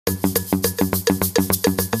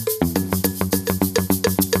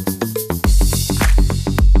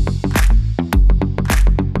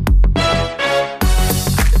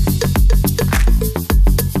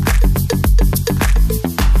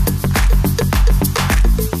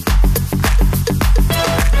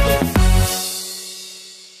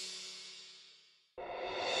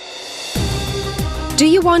Do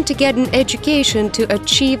you want to get an education to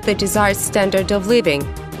achieve the desired standard of living?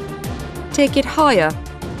 Take it higher.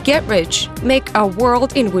 Get rich. Make a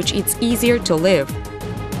world in which it's easier to live.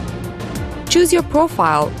 Choose your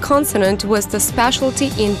profile consonant with the specialty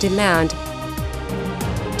in demand.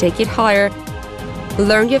 Take it higher.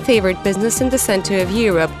 Learn your favorite business in the center of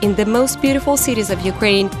Europe, in the most beautiful cities of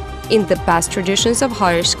Ukraine, in the best traditions of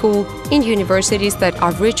higher school, in universities that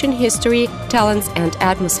are rich in history, talents, and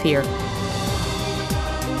atmosphere.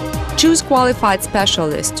 Choose qualified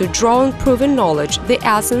specialists to draw on proven knowledge, the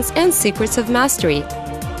essence and secrets of mastery.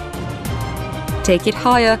 Take it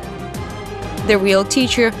higher. The real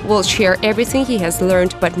teacher will share everything he has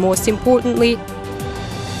learned, but most importantly,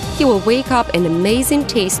 he will wake up an amazing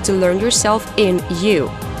taste to learn yourself in you.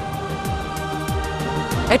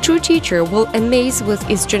 A true teacher will amaze with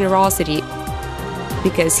his generosity,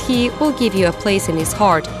 because he will give you a place in his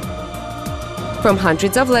heart. From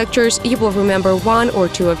hundreds of lectures, you will remember one or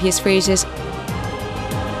two of his phrases,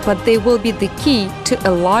 but they will be the key to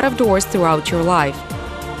a lot of doors throughout your life.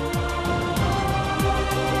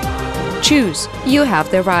 Choose. You have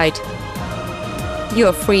the right. You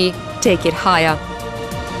are free. Take it higher.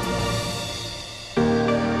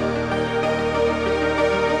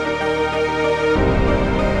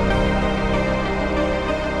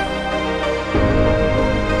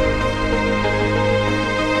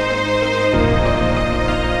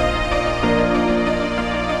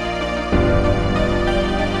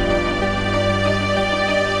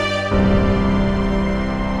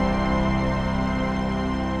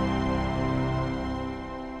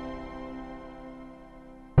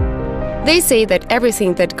 They say that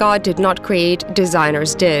everything that God did not create,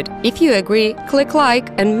 designers did. If you agree, click like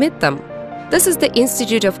and meet them. This is the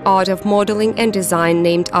Institute of Art of Modeling and Design,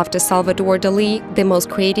 named after Salvador Dali, the most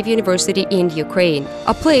creative university in Ukraine.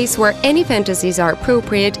 A place where any fantasies are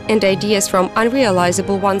appropriate and ideas from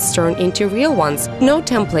unrealizable ones turn into real ones. No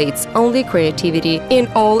templates, only creativity in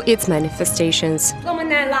all its manifestations.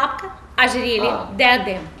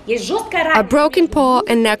 A broken paw,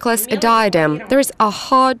 a necklace, a diadem. There is a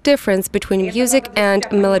hard difference between music and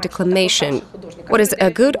melodiclamation. What is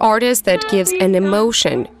a good artist that gives an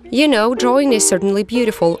emotion? You know, drawing is certainly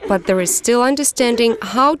beautiful, but there is still understanding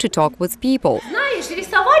how to talk with people.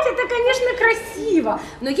 Рисовать это, конечно, красиво,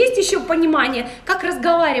 но есть еще понимание, как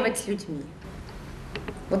разговаривать с людьми.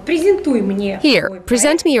 Here,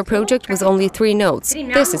 present me your project with only 3 notes.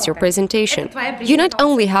 This is your presentation. You not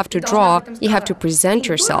only have to draw, you have to present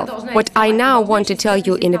yourself. What I now want to tell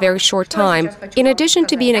you in a very short time, in addition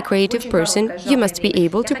to being a creative person, you must be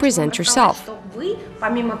able to present yourself.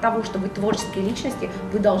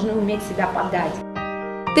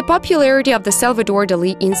 The popularity of the Salvador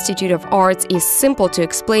Dali Institute of Arts is simple to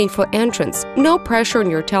explain for entrants. No pressure on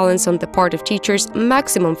your talents on the part of teachers,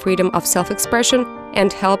 maximum freedom of self-expression,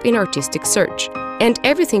 and help in artistic search. And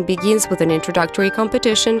everything begins with an introductory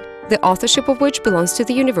competition, the authorship of which belongs to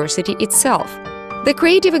the university itself. The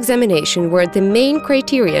creative examination, where the main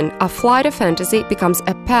criterion, a flight of fantasy, becomes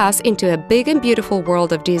a pass into a big and beautiful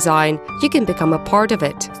world of design. You can become a part of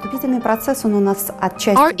it.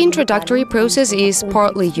 Our introductory process is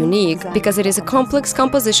partly unique because it is a complex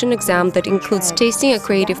composition exam that includes tasting a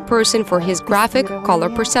creative person for his graphic, color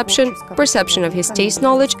perception, perception of his taste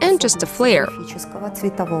knowledge, and just a flair.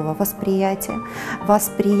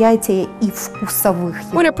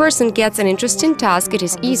 When a person gets an interesting task, it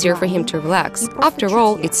is easier for him to relax. After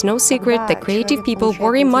all, it's no secret that creative people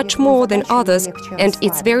worry much more than others, and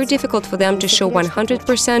it's very difficult for them to show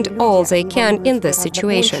 100% all they can in this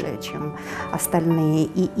situation.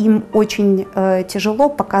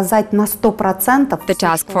 The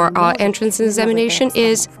task for our entrance examination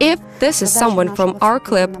is, if this is someone from our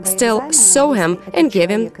clip, still show him and give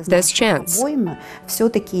him this chance.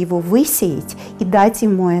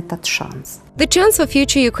 The chance for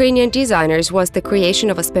future Ukrainian designers was the creation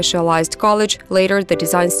of a specialized college, later the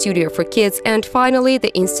design studio for kids, and finally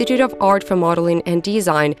the Institute of Art for Modeling and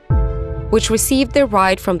Design, which received the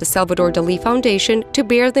right from the Salvador Dali Foundation to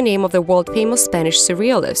bear the name of the world-famous Spanish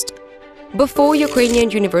surrealist. Before, Ukrainian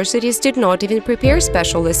universities did not even prepare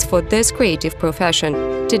specialists for this creative profession.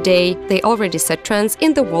 Today, they already set trends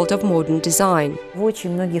in the world of modern design.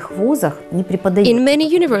 In many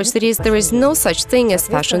universities, there is no such thing as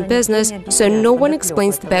fashion business, so no one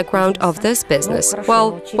explains the background of this business.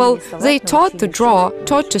 Well, they taught to draw,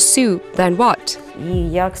 taught to sew, then what?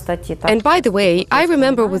 And by the way, I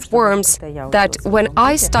remember with Worms that when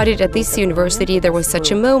I studied at this university, there was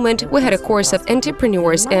such a moment. We had a course of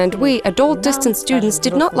entrepreneurs, and we, adult distance students,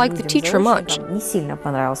 did not like the teacher much.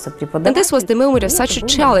 And this was the moment of such a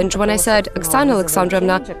challenge when I said, Oksana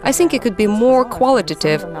Alexandrovna, I think it could be more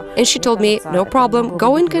qualitative. And she told me, no problem,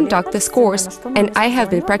 go and conduct this course. And I have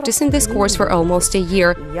been practicing this course for almost a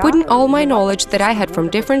year, putting all my knowledge that I had from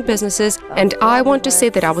different businesses, and I want to say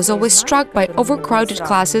that I was always struck by overcrowded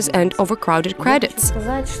classes and overcrowded credits.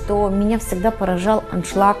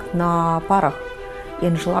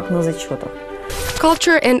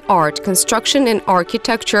 Culture and art, construction and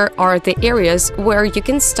architecture are the areas where you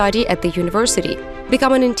can study at the university.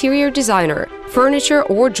 Become an interior designer, furniture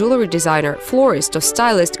or jewelry designer, florist or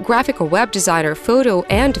stylist, graphic or web designer, photo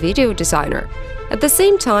and video designer. At the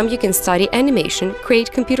same time, you can study animation,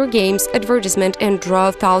 create computer games, advertisement, and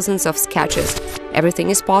draw thousands of sketches. Everything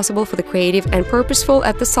is possible for the creative and purposeful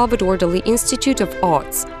at the Salvador Dali Institute of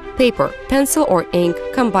Arts. Paper, pencil or ink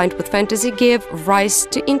combined with fantasy give rise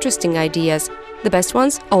to interesting ideas. The best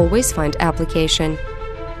ones always find application.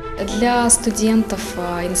 The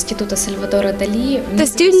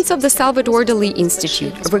students of the Salvador Dali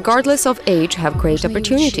Institute, regardless of age, have great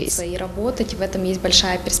opportunities.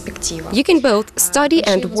 You can both study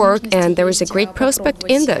and work, and there is a great prospect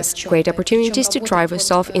in this, great opportunities to try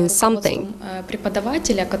yourself in something. And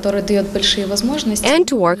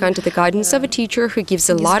to work under the guidance of a teacher who gives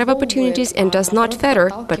a lot of opportunities and does not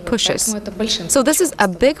fetter, but pushes. So this is a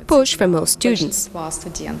big push for most students.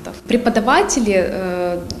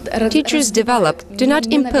 Teachers develop, do not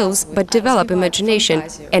impose, but develop imagination,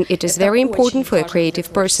 and it is very important for a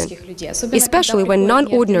creative person. Especially when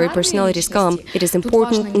non-ordinary personalities come, it is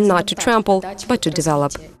important not to trample, but to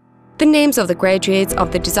develop. The names of the graduates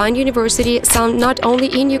of the Design University sound not only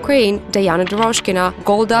in Ukraine. Diana Doroshkina,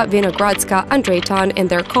 Golda Vinogradska, Andrei Tan and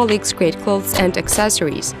their colleagues create clothes and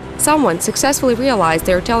accessories. Someone successfully realized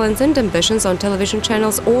their talents and ambitions on television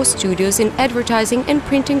channels or studios, in advertising and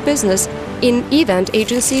printing business, in event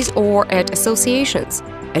agencies or at associations.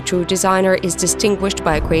 A true designer is distinguished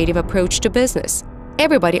by a creative approach to business.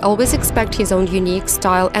 Everybody always expects his own unique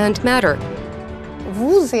style and matter.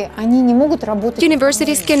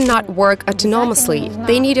 Universities cannot work autonomously.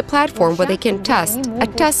 They need a platform where they can test, a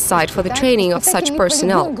test site for the training of such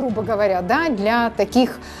personnel.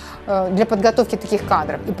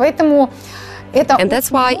 And that's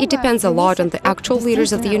why it depends a lot on the actual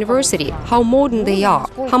leaders of the university, how modern they are,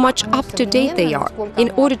 how much up-to-date they are, in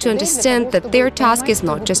order to understand that their task is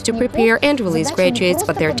not just to prepare and release graduates,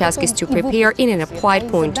 but their task is to prepare in an applied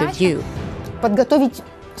point of view.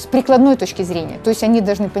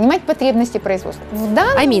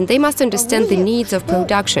 I mean, they must understand the needs of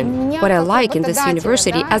production. What I like in this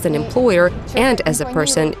university as an employer and as a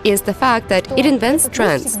person is the fact that it invents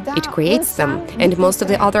trends, it creates them, and most of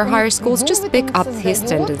the other higher schools just pick up his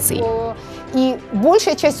tendency.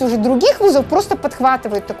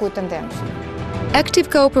 Active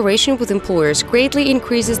cooperation with employers greatly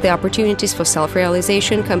increases the opportunities for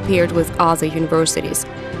self-realization compared with other universities.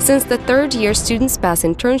 Since the third-year students pass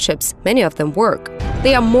internships, many of them work.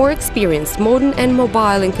 They are more experienced, modern and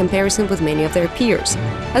mobile in comparison with many of their peers,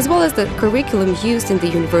 as well as the curriculum used in the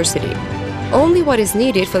university. Only what is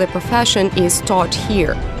needed for the profession is taught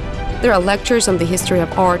here. There are lectures on the history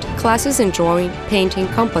of art, classes in drawing, painting,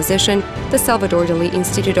 composition. The Salvador Dali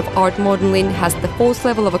Institute of Art Modeling has the 4th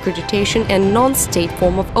level of accreditation and non-state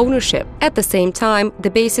form of ownership. At the same time, the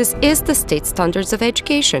basis is the state standards of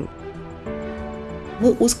education.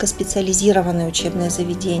 Мы узкоспециализированное учебное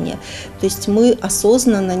заведение, то есть мы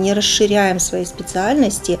осознанно не расширяем свои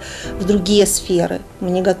специальности в другие сферы. Мы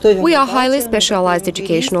не готовим. We are a highly specialized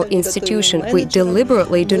educational institution. We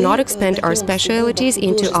deliberately do not expand our specialties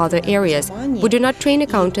into other areas. We do not train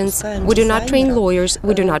accountants, we do not train lawyers,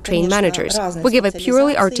 we do not train managers. We give a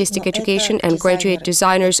purely artistic education and graduate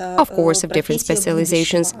designers, of course, of different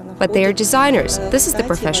specializations. But they are designers. This is the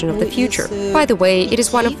profession of the future. By the way, it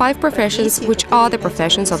is one of 5 professions which are the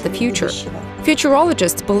professions of the future.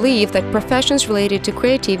 Futurologists believe that professions related to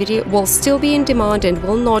creativity will still be in demand and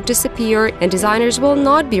will not disappear, and designers will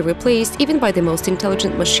not be replaced even by the most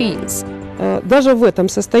intelligent machines.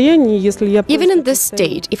 Even in this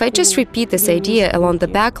state, if I just repeat this idea along the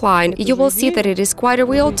back line, you will see that it is quite a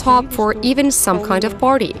real top for even some kind of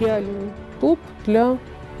party.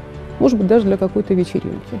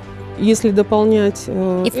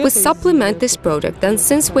 If we supplement this product, then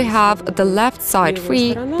since we have the left side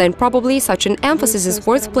free, then probably such an emphasis is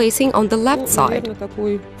worth placing on the left side.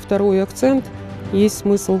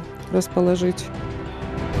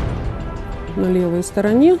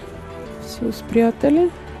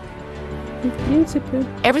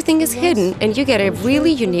 Everything is hidden and you get a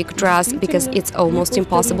really unique dress because it's almost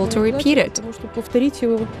impossible to repeat it.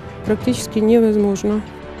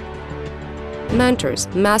 Mentors,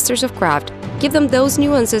 masters of craft, give them those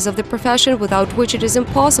nuances of the profession without which it is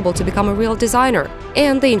impossible to become a real designer.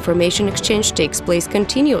 And the information exchange takes place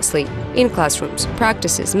continuously in classrooms,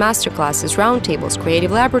 practices, masterclasses, roundtables,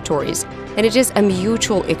 creative laboratories. And it is a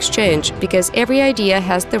mutual exchange because every idea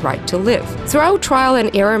has the right to live. Throughout trial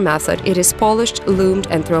and error method, it is polished, loomed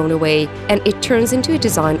and thrown away, and it turns into a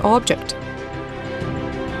design object.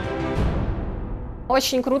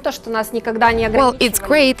 Well, it's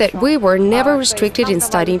great that we were never restricted in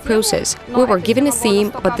studying process. We were given a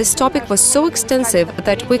theme, but this topic was so extensive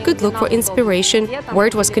that we could look for inspiration where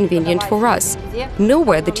it was convenient for us,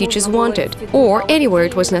 nowhere the teachers wanted, or anywhere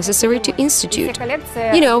it was necessary to institute.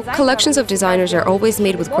 You know, collections of designers are always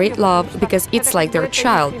made with great love because it's like their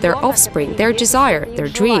child, their offspring, their desire, their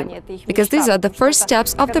dream, because these are the first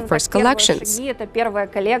steps of the first collections.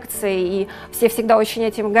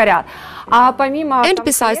 And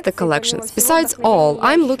besides the collections, besides all,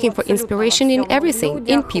 I'm looking for inspiration in everything,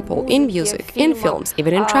 in people, in music, in films,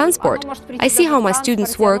 even in transport. I see how my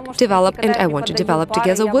students work, develop, and I want to develop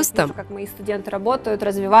together with them.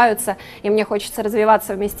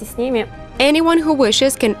 Anyone who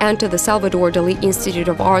wishes can enter the Salvador Dali Institute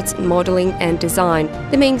of Arts, Modeling and Design.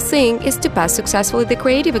 The main thing is to pass successfully the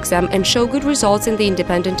creative exam and show good results in the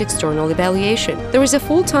independent external evaluation. There is a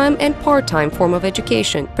full-time and part-time form of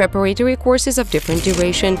education, preparatory courses of different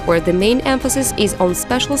duration, where the main emphasis is on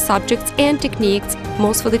special subjects and techniques,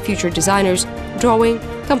 most for the future designers, drawing,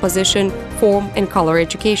 composition, form and color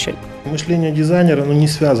education. The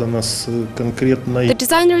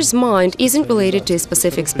designer's mind isn't related to a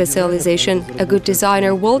specific specialization. A good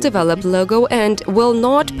designer will develop logo and will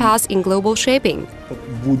not pass in global shaping.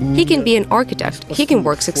 He can be an architect, he can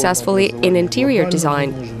work successfully in interior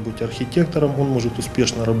design.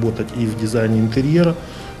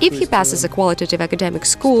 If he passes a qualitative academic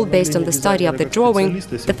school based on the study of the drawing,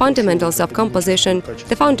 the fundamentals of composition,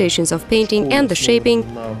 the foundations of painting and the shaping,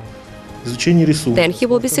 then he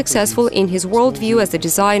will be successful in his worldview as a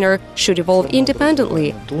designer, should evolve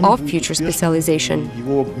independently of future specialization.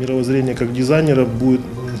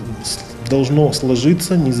 Должно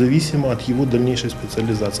сложиться независимо от его дальнейшей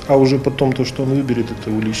специализации. А уже потом то, что он выберет, это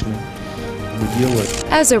его личное дело.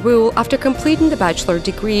 As a rule, after completing the bachelor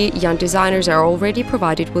degree, young designers are already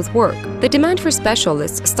provided with work. The demand for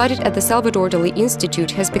specialists studied at the Salvador Dali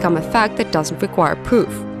Institute has become a fact that doesn't require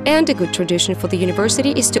proof. And a good tradition for the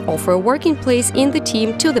university is to offer a working place in the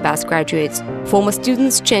team to the best graduates. Former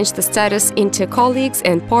students change the status into colleagues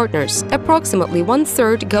and partners. Approximately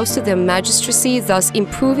 1/3 goes to the magistracy, thus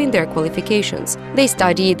improving their qualifications. They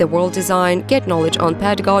study the world design, get knowledge on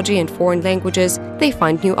pedagogy and foreign languages. They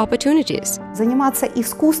find new opportunities. Заниматься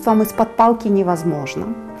искусством из-под палки невозможно.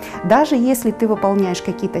 Даже если ты выполняешь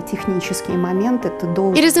какие-то технические моменты, ты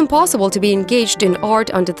должен... It is impossible to be engaged in art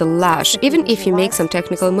under the lash. Even if you make some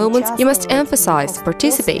technical moments, you must emphasize,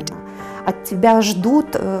 participate. От тебя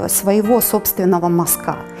ждут своего собственного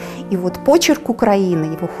мазка. И вот почерк Украины,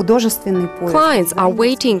 его художественный поиск... Clients are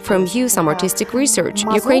waiting from you some artistic research,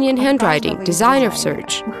 Ukrainian handwriting, design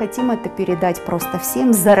research. Мы хотим это передать просто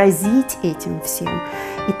всем, заразить этим всем.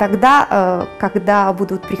 И тогда, когда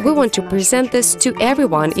будут приходить... We want to present this to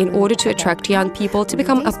everyone in order to attract young people to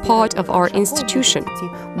become a part of our institution.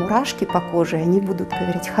 Мурашки по коже, они будут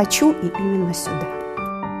говорить «хочу» и именно сюда.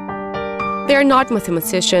 They are not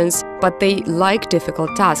mathematicians, but they like difficult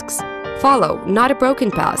tasks. Follow not a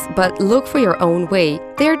broken path, but look for your own way.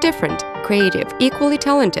 They are different, creative, equally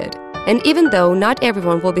talented. And even though not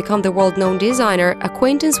everyone will become the world-known designer,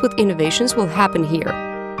 acquaintance with innovations will happen here.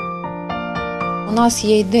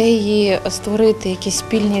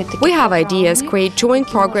 We have ideas, create joint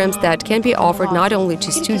programs that can be offered not only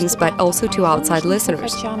to students but also to outside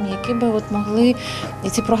listeners.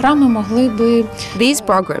 These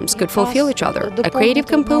programs could fulfill each other, a creative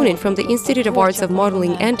component from the Institute of Arts of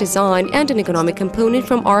Modeling and Design and an economic component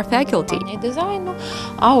from our faculty.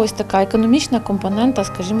 А ось така економічна компонента,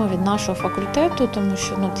 скажімо, від нашого факультету, тому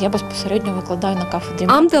що я безпосередньо викладаю на кафедрі.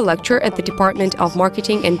 I'm the lecturer at the Department of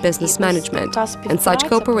Marketing and Business Management. And such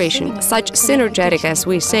cooperation, such synergetic, as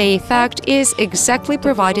we say, effect is exactly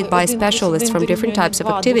provided by specialists from different types of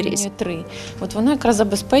activities. От воно якраз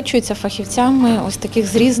забезпечується фахівцями ось таких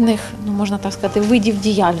з різних, можна так сказати, видів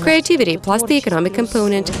діяльності. Creativity plus the economic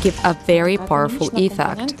component give a very powerful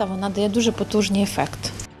effect. Вона дає дуже потужний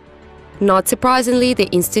ефект. Not surprisingly, the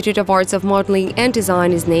Institute of Arts of Modeling and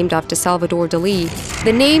Design is named after Salvador Dali,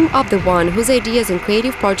 the name of the one whose ideas and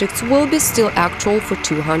creative projects will be still actual for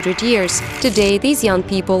 200 years. Today, these young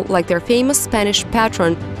people, like their famous Spanish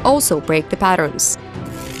patron, also break the patterns.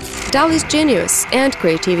 Dali's genius and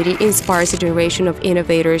creativity inspires a generation of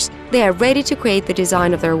innovators. They are ready to create the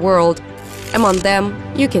design of their world. Among them,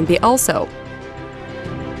 you can be also.